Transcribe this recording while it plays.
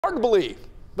Hard to believe,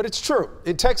 but it's true.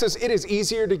 In Texas, it is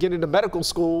easier to get into medical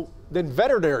school than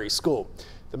veterinary school.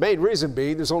 The main reason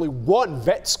being there's only one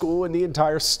vet school in the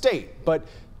entire state. But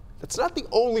that's not the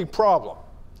only problem.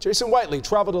 Jason Whiteley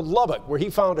traveled to Lubbock, where he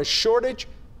found a shortage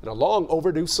and a long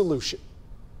overdue solution.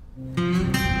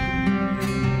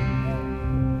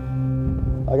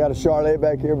 I got a Charlotte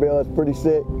back here, Bill. That's pretty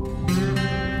sick.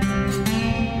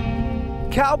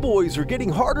 Cowboys are getting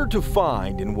harder to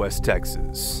find in West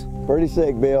Texas. Pretty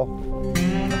sick, Bill.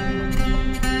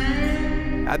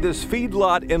 At this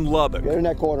feedlot in Lubbock, Get in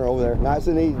that corner over there. Nice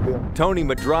and easy, Bill. Tony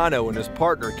Madrano and his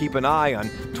partner keep an eye on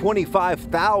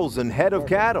 25,000 head of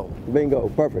cattle. Bingo.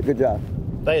 Perfect. Good job.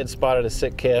 They had spotted a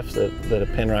sick calf that a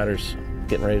pen rider's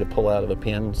getting ready to pull out of the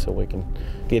pen, so we can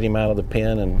get him out of the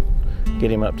pen and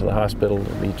get him up to the hospital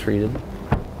to be treated.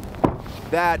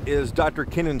 That is Dr.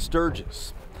 Kenan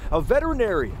Sturgis, a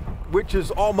veterinarian, which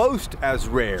is almost as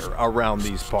rare around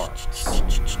these parts.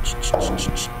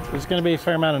 There's going to be a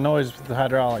fair amount of noise with the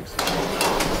hydraulics.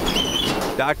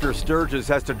 Dr. Sturgis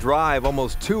has to drive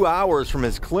almost 2 hours from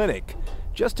his clinic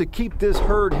just to keep this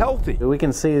herd healthy. We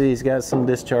can see that he's got some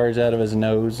discharge out of his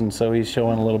nose, and so he's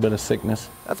showing a little bit of sickness.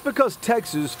 That's because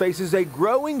Texas faces a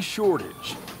growing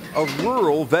shortage of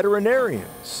rural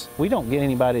veterinarians. We don't get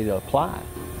anybody to apply.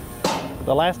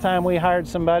 The last time we hired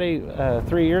somebody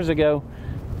 3 years ago,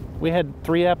 we had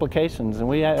 3 applications and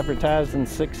we advertised in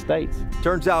 6 states.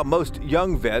 Turns out most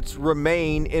young vets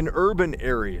remain in urban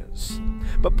areas.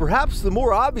 But perhaps the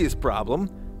more obvious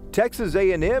problem, Texas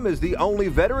A&M is the only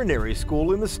veterinary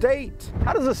school in the state.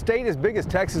 How does a state as big as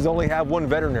Texas only have one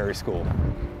veterinary school?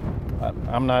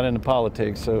 I'm not into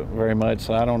politics very much,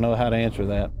 so I don't know how to answer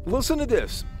that. Listen to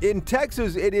this. In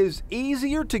Texas, it is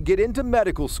easier to get into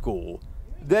medical school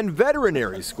than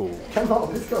veterinary school.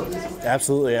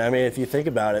 Absolutely. I mean, if you think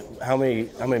about it, how many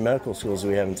medical schools do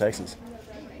we have in Texas?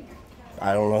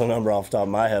 I don't know the number off the top of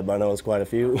my head, but I know it's quite a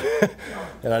few.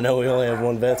 And I know we only have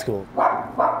one vet school.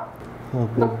 Oh,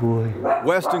 good boy.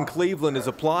 Weston Cleveland is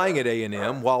applying at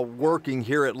A&M while working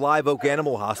here at Live Oak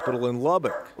Animal Hospital in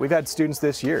Lubbock. We've had students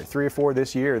this year, 3 or 4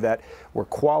 this year, that were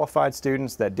qualified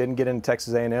students that didn't get into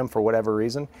Texas A&M for whatever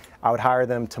reason. I would hire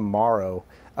them tomorrow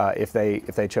if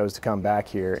they chose to come back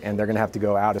here, and they're going to have to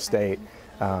go out of state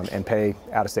and pay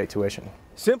out-of-state tuition.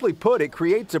 Simply put, it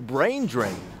creates a brain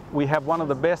drain. We have one of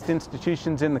the best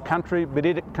institutions in the country, but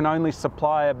it can only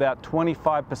supply about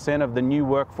 25% of the new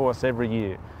workforce every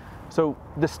year. So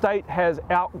the state has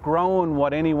outgrown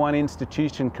what any one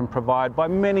institution can provide by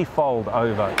many-fold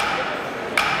over.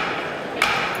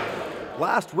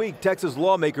 Last week, Texas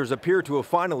lawmakers appear to have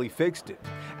finally fixed it,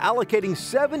 allocating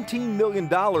 $17 million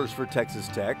for Texas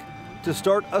Tech to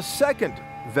start a second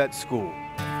vet school.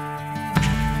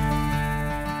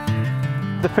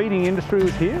 The feeding industry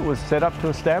was here, was set up to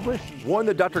establish. One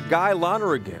that Dr.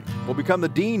 Loneragan will become the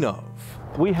dean of.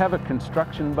 We have a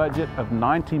construction budget of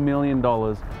 $90 million,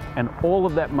 and all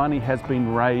of that money has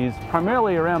been raised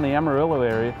primarily around the Amarillo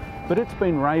area, but it's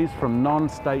been raised from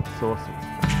non-state sources.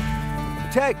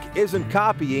 Tech isn't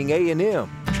copying A&M.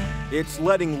 It's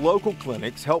letting local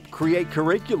clinics help create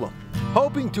curriculum,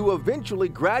 hoping to eventually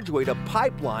graduate a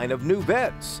pipeline of new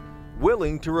vets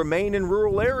willing to remain in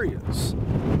rural areas.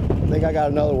 I think I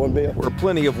got another one, Bill. Where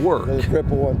plenty of work Another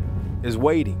triple one. is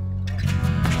waiting.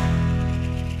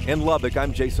 In Lubbock,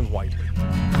 I'm Jason Whiteley.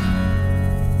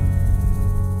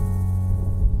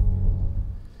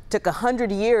 Took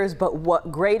 100 years, but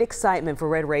what great excitement for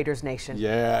Red Raiders Nation.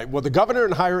 Yeah, well, the governor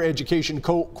and higher education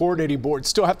coordinating board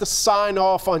still have to sign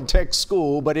off on Tech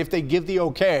school, but if they give the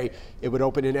okay, it would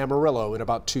open in Amarillo in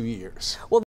about 2 years. Well,